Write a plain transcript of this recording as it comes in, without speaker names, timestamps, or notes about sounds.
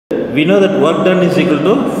we know that work done is equal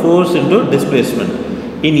to force into displacement.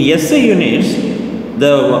 In SI units,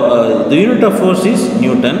 the unit of force is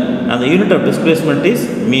Newton and the unit of displacement is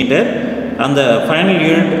meter, and the final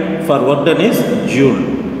unit for work done is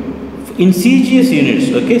Joule. In CGS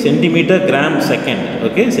units, okay, centimeter gram second,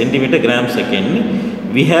 okay, centimeter gram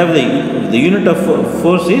second, we have the unit of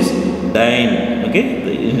force is Dyne,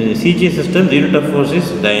 okay. In CGS system, the unit of force is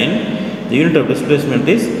Dyne, the unit of displacement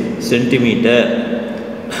is centimeter.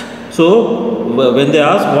 So when they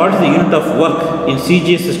ask what is the unit of work in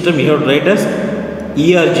CGS system, you have to write as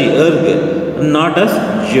Erg, not as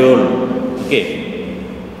Joule. Okay.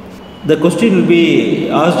 The question will be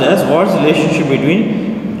asked as what is the relationship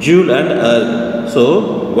between Joule and Erg.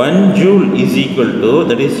 So 1 Joule is equal to,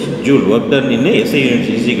 that is Joule, work done in a SI units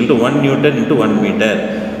is equal to 1 Newton into 1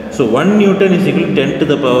 meter. So 1 Newton is equal to 10 to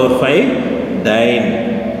the power 5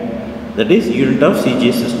 Dyne, that is unit of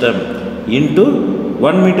CGS system, into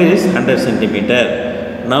 1 meter is 100 centimeter.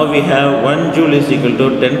 Now we have 1 Joule is equal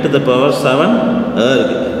to 10 to the power 7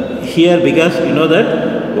 Erg. Here, because you know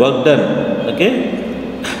that work done, okay,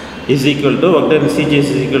 is equal to, work done in CGS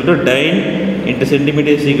is equal to Dyne into centimeter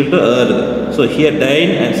is equal to Erg. So here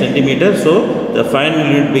Dyne and centimeter, so the final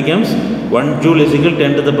unit becomes 1 Joule is equal to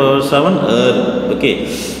 10 to the power 7 Erg. Okay.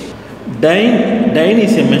 Dyne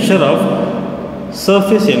is a measure of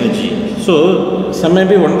surface energy. So some may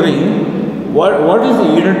be wondering, what is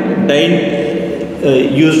the unit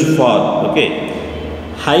Dyne used for? Okay,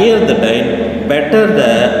 higher the Dyne, better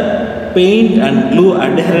the paint and glue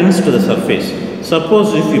adherence to the surface.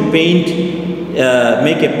 Suppose if you make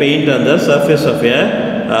a paint on the surface of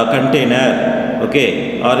a container,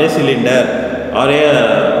 okay, or a cylinder, or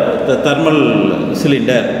the thermal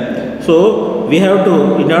cylinder. So we have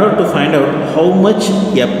to, in order to find out how much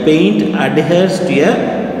a paint adheres to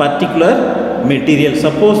a particular material.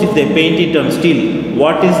 Suppose if they paint it on steel,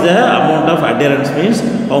 what is the amount of adherence, means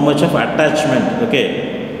how much of attachment,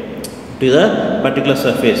 okay, to the particular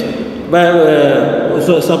surface. But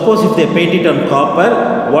so suppose if they paint it on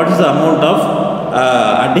copper, what is the amount of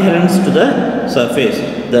adherence to the surface?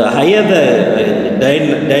 The higher the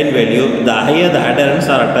Dyne value, the higher the adherence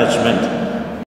or attachment.